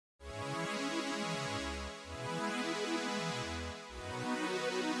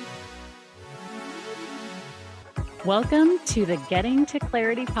Welcome to the Getting to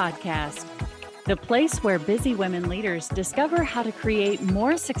Clarity podcast, the place where busy women leaders discover how to create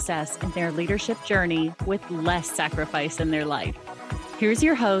more success in their leadership journey with less sacrifice in their life. Here's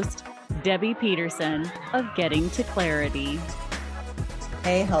your host, Debbie Peterson of Getting to Clarity.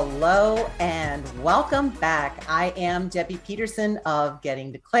 Hey, hello, and welcome back. I am Debbie Peterson of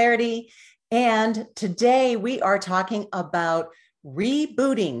Getting to Clarity, and today we are talking about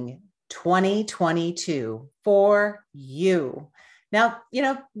rebooting 2022 for you. Now,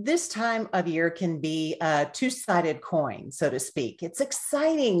 this time of year can be a two-sided coin, so to speak. It's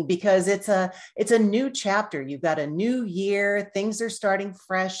exciting because it's a new chapter. You've got a new year. Things are starting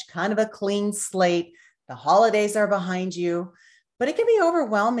fresh, kind of a clean slate. The holidays are behind you, but it can be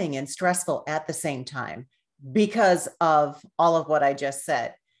overwhelming and stressful at the same time because of all of what I just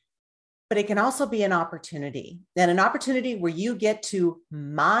said. But it can also be an opportunity, and an opportunity where you get to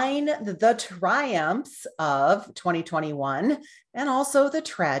mine the triumphs of 2021 and also the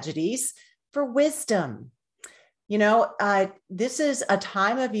tragedies for wisdom. This is a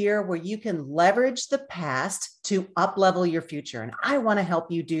time of year where you can leverage the past to uplevel your future, and I want to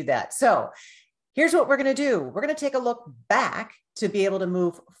help you do that. So here's what we're going to do. We're going to take a look back to be able to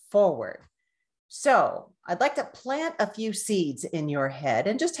move forward. So I'd like to plant a few seeds in your head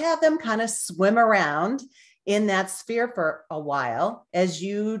and just have them kind of swim around in that sphere for a while as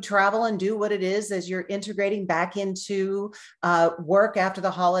you travel and do what it is as you're integrating back into work after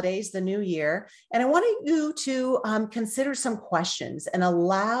the holidays, the new year. And I want you to consider some questions and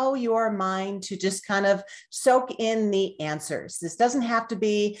allow your mind to just kind of soak in the answers. This doesn't have to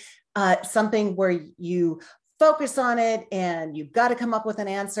be something where you focus on it and you've got to come up with an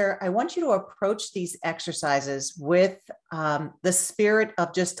answer. I want you to approach these exercises with the spirit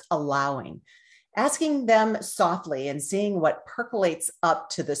of just allowing, asking them softly and seeing what percolates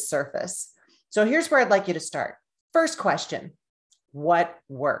up to the surface. So here's where I'd like you to start. First question, what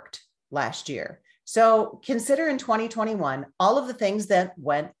worked last year? So consider in 2021, all of the things that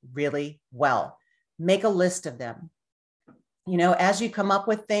went really well. Make a list of them. As you come up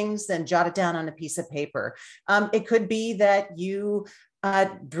with things, then jot it down on a piece of paper. It could be that you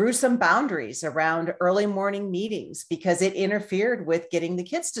drew some boundaries around early morning meetings because it interfered with getting the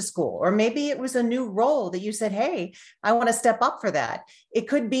kids to school. Or maybe it was a new role that you said, hey, I want to step up for that. It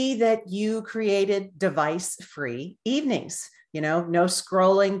could be that you created device-free evenings, no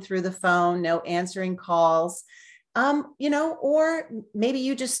scrolling through the phone, no answering calls, or maybe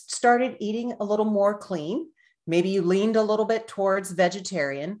you just started eating a little more clean. Maybe you leaned a little bit towards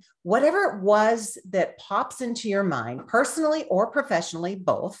vegetarian, whatever it was that pops into your mind, personally or professionally,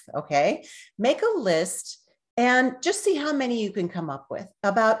 both, okay? Make a list and just see how many you can come up with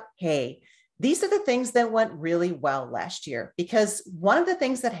about, hey, these are the things that went really well last year. Because one of the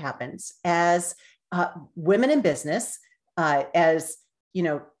things that happens as women in business, as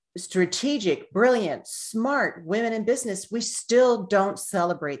strategic, brilliant, smart women in business, we still don't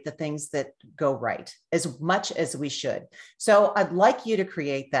celebrate the things that go right as much as we should. So I'd like you to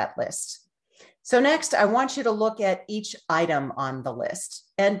create that list. So next, I want you to look at each item on the list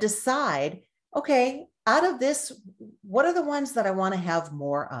and decide, okay, out of this, what are the ones that I want to have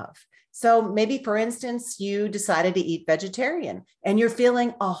more of? So maybe, for instance, you decided to eat vegetarian and you're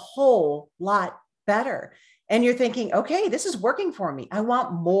feeling a whole lot better. And you're thinking, okay, this is working for me. I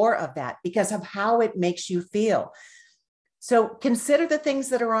want more of that because of how it makes you feel. So consider the things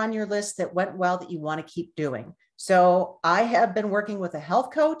that are on your list that went well that you want to keep doing. So I have been working with a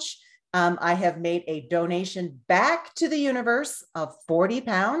health coach. I have made a donation back to the universe of 40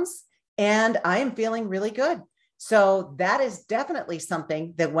 pounds, and I am feeling really good. So that is definitely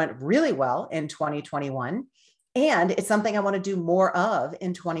something that went really well in 2021. And it's something I want to do more of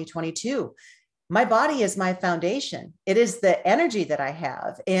in 2022. My body is my foundation. It is the energy that I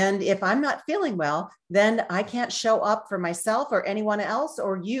have. And if I'm not feeling well, then I can't show up for myself or anyone else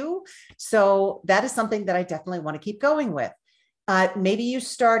or you. So that is something that I definitely want to keep going with. Maybe you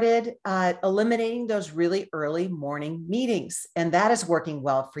started eliminating those really early morning meetings, and that is working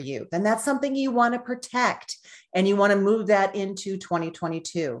well for you. Then that's something you want to protect, and you want to move that into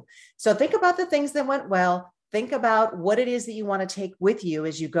 2022. So think about the things that went well. Think about what it is that you want to take with you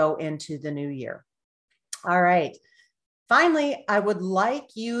as you go into the new year. All right. Finally, I would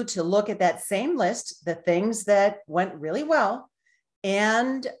like you to look at that same list, the things that went really well,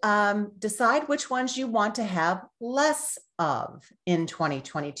 and decide which ones you want to have less of in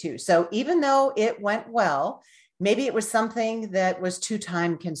 2022. So even though it went well, maybe it was something that was too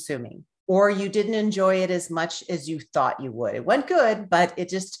time consuming, or you didn't enjoy it as much as you thought you would. It went good, but it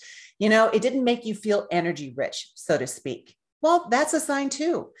just, it didn't make you feel energy rich, so to speak. Well, that's a sign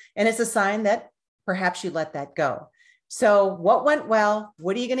too. And it's a sign that perhaps you let that go. So what went well?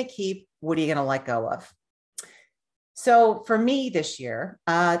 What are you going to keep? What are you going to let go of? So for me this year,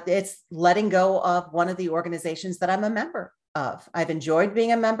 it's letting go of one of the organizations that I'm a member of. I've enjoyed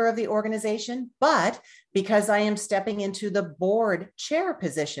being a member of the organization, but because I am stepping into the board chair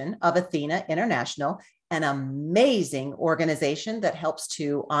position of ATHENA International, an amazing organization that helps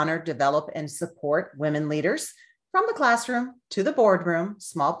to honor, develop, and support women leaders from the classroom to the boardroom,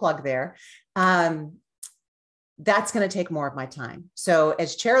 small plug there. That's going to take more of my time. So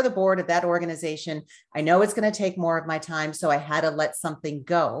as chair of the board of that organization, I know it's going to take more of my time. So I had to let something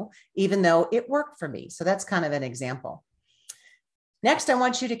go, even though it worked for me. So that's kind of an example. Next, I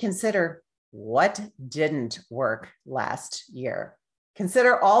want you to consider what didn't work last year.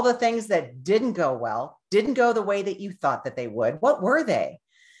 Consider all the things that didn't go well, didn't go the way that you thought that they would. What were they?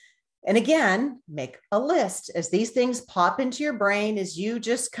 And again, make a list as these things pop into your brain, as you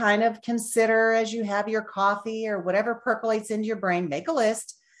just kind of consider as you have your coffee or whatever percolates into your brain, make a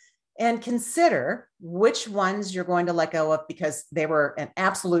list and consider which ones you're going to let go of because they were an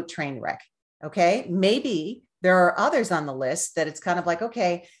absolute train wreck. Okay. Maybe there are others on the list that it's kind of like,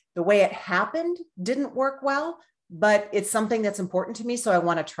 okay, the way it happened didn't work well, but it's something that's important to me. So I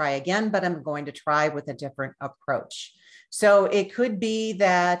want to try again, but I'm going to try with a different approach. So it could be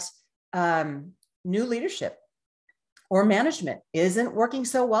that new leadership or management isn't working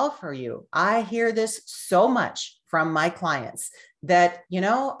so well for you. I hear this so much from my clients that,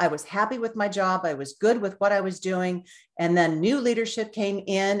 I was happy with my job. I was good with what I was doing. And then new leadership came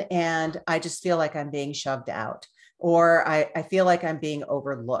in and I just feel like I'm being shoved out, or I feel like I'm being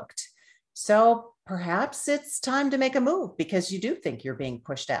overlooked. So perhaps it's time to make a move because you do think you're being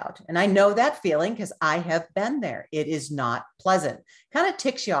pushed out. And I know that feeling because I have been there. It is not pleasant. Kind of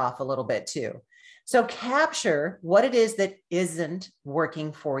ticks you off a little bit too. So capture what it is that isn't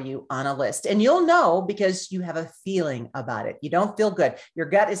working for you on a list. And you'll know because you have a feeling about it. You don't feel good. Your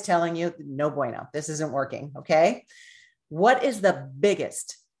gut is telling you, no bueno, this isn't working. Okay. What is the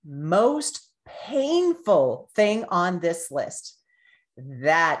biggest, most painful thing on this list?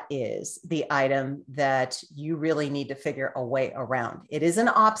 That is the item that you really need to figure a way around. It is an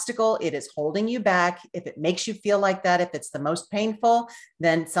obstacle. It is holding you back. If it makes you feel like that, if it's the most painful,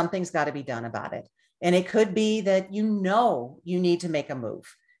 then something's got to be done about it. And it could be that you need to make a move.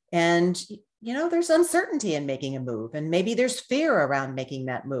 And there's uncertainty in making a move. And maybe there's fear around making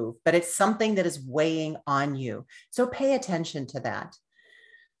that move, but it's something that is weighing on you. So pay attention to that.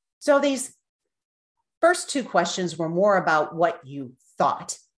 So these first two questions were more about what you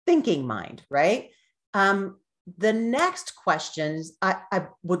thought, thinking mind, right? The next questions, I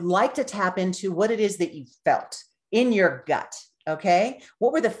would like to tap into what it is that you felt in your gut, okay?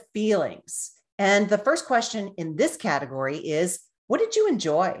 What were the feelings? And the first question in this category is, what did you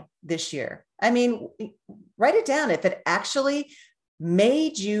enjoy this year? I mean, write it down. If it actually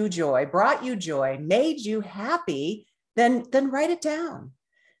made you joy, brought you joy, made you happy, then write it down.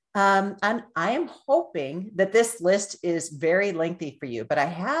 And I am hoping that this list is very lengthy for you, but I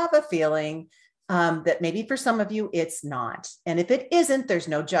have a feeling that maybe for some of you, it's not. And if it isn't, there's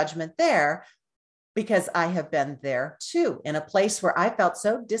no judgment there because I have been there too, in a place where I felt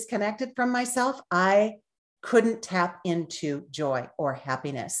so disconnected from myself, I couldn't tap into joy or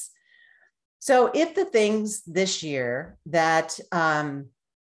happiness. So if the things this year that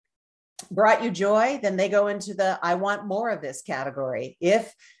brought you joy, then they go into the I want more of this category.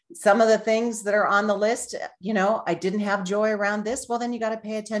 If some of the things that are on the list, I didn't have joy around this, well, then you got to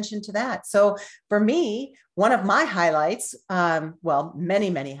pay attention to that. So for me, one of my highlights, many,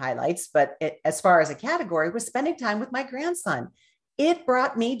 many highlights, but as far as a category was spending time with my grandson. It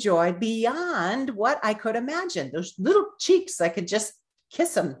brought me joy beyond what I could imagine. Those little cheeks, I could just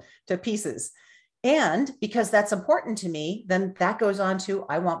kiss them to pieces. And because that's important to me, then that goes on to,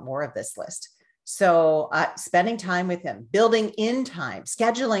 I want more of this list. So spending time with him, building in time,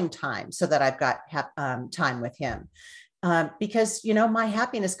 scheduling time so that I've got time with him. Because, my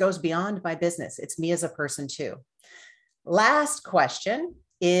happiness goes beyond my business. It's me as a person too. Last question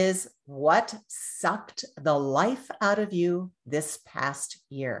is, what sucked the life out of you this past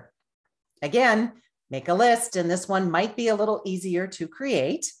year? Again, make a list, and this one might be a little easier to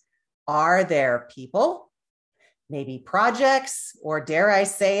create. Are there people, maybe projects, or dare I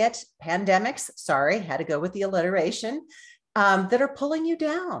say it, pandemics, sorry, had to go with the alliteration, that are pulling you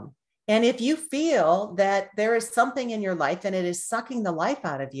down? And if you feel that there is something in your life and it is sucking the life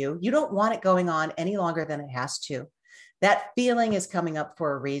out of you, you don't want it going on any longer than it has to. That feeling is coming up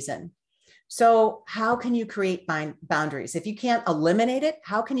for a reason. So how can you create boundaries? If you can't eliminate it,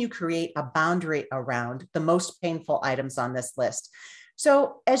 how can you create a boundary around the most painful items on this list?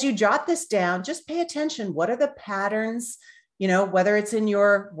 So as you jot this down, just pay attention. What are the patterns, whether it's in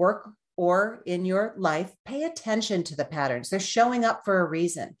your work or in your life, pay attention to the patterns. They're showing up for a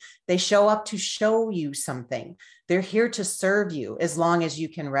reason. They show up to show you something. They're here to serve you as long as you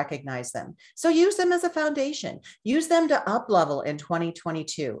can recognize them. So use them as a foundation. Use them to uplevel in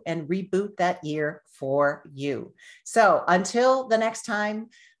 2022 and reboot that year for you. So until the next time,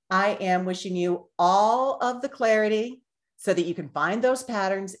 I am wishing you all of the clarity so that you can find those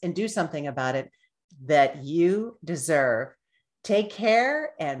patterns and do something about it that you deserve. Take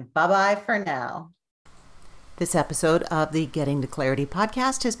care and bye-bye for now. This episode of the Getting to Clarity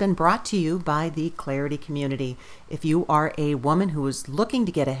podcast has been brought to you by the Clarity Community. If you are a woman who is looking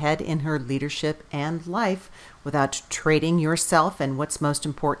to get ahead in her leadership and life without trading yourself and what's most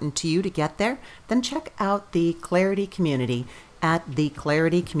important to you to get there, then check out the Clarity Community at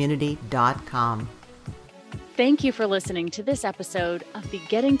theclaritycommunity.com. Thank you for listening to this episode of the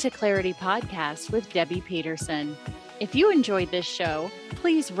Getting to Clarity podcast with Debbie Peterson. If you enjoyed this show,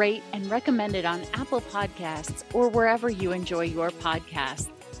 please rate and recommend it on Apple Podcasts or wherever you enjoy your podcasts.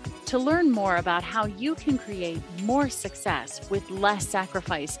 To learn more about how you can create more success with less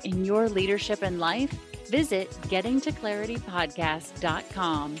sacrifice in your leadership and life, visit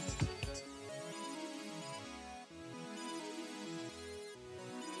gettingtoclaritypodcast.com.